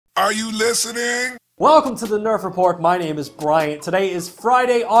Are you listening? Welcome to the Nerf Report. My name is Bryant. Today is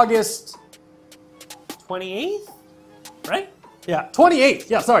Friday, August 28th? Right? Yeah, 28th.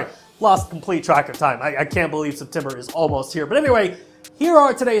 Yeah, sorry. Lost complete track of time. I can't believe September is almost here. But anyway, here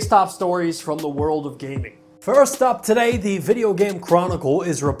are today's top stories from the world of gaming. First up today, the video Game Chronicle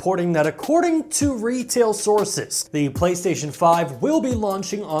is reporting that according to retail sources, the PlayStation 5 will be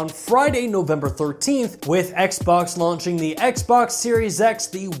launching on Friday, November 13th, with Xbox launching the Xbox Series X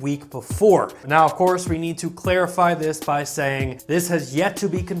the week before. Now, of course, we need to clarify this by saying this has yet to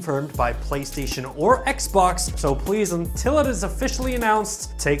be confirmed by PlayStation or Xbox, so please, until it is officially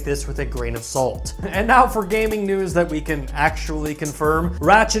announced, take this with a grain of salt. And now for gaming news that we can actually confirm,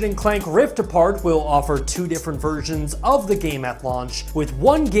 Ratchet and Clank Rift Apart will offer two different versions of the game at launch, with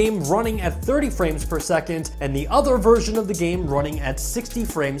one game running at 30 frames per second and the other version of the game running at 60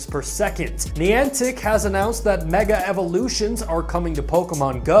 frames per second. Ninantic has announced that Mega Evolutions are coming to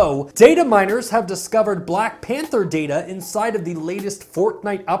Pokemon Go. Data miners have discovered Black Panther data inside of the latest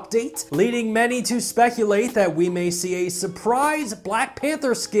Fortnite update, leading many to speculate that we may see a surprise Black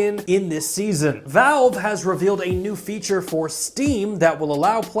Panther skin in this season. Valve has revealed a new feature for Steam that will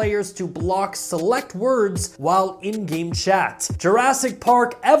allow players to block select words while in-game chat. Jurassic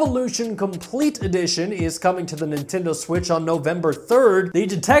Park Evolution Complete Edition is coming to the Nintendo Switch on November 3rd. The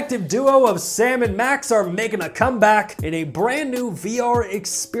detective duo of Sam and Max are making a comeback in a brand new VR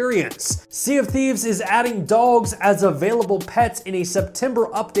experience. Sea of Thieves is adding dogs as available pets in a September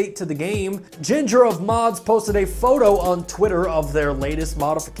update to the game. GingerofMods posted a photo on Twitter of their latest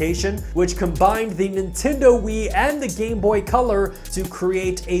modification, which combined the Nintendo Wii and the Game Boy Color to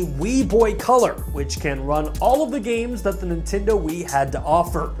create a WIIBOY Color, which can run all of the games that the Nintendo Wii had to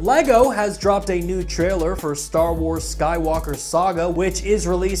offer. LEGO has dropped a new trailer for Star Wars Skywalker Saga, which is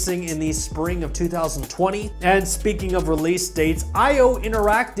releasing in the spring of 2020. And speaking of release dates, IO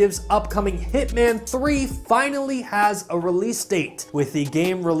Interactive's upcoming Hitman 3 finally has a release date, with the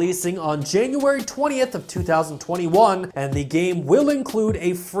game releasing on January 20th of 2021, and the game will include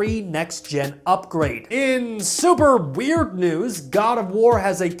a free next-gen upgrade. In super weird news, God of War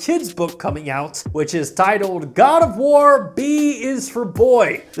has a kids book coming out, which is titled God of War B is for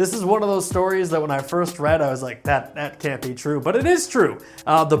Boy. This is one of those stories that when I first read, I was like, that can't be true, but it is true.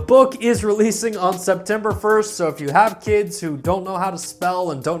 The book is releasing on September 1st, so if you have kids who don't know how to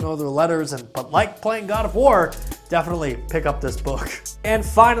spell and don't know their letters but like playing God of War, definitely pick up this book. And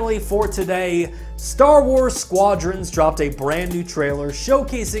finally for today, Star Wars Squadrons dropped a brand new trailer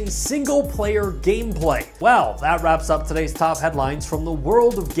showcasing single-player gameplay. Well, that wraps up today's top headlines from the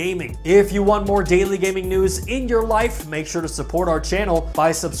world of gaming. If you want more daily gaming news in your life, make sure to support our channel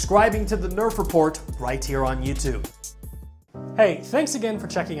by subscribing to the Nerf Report right here on YouTube. Hey, thanks again for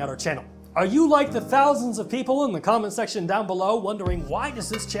checking out our channel. Are you like the thousands of people in the comment section down below wondering why does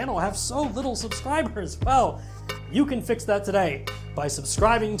this channel have so little subscribers? Well, you can fix that today by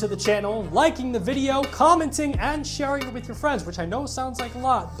subscribing to the channel, liking the video, commenting, and sharing it with your friends, which I know sounds like a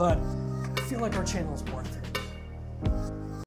lot, but I feel like our channel is worth it.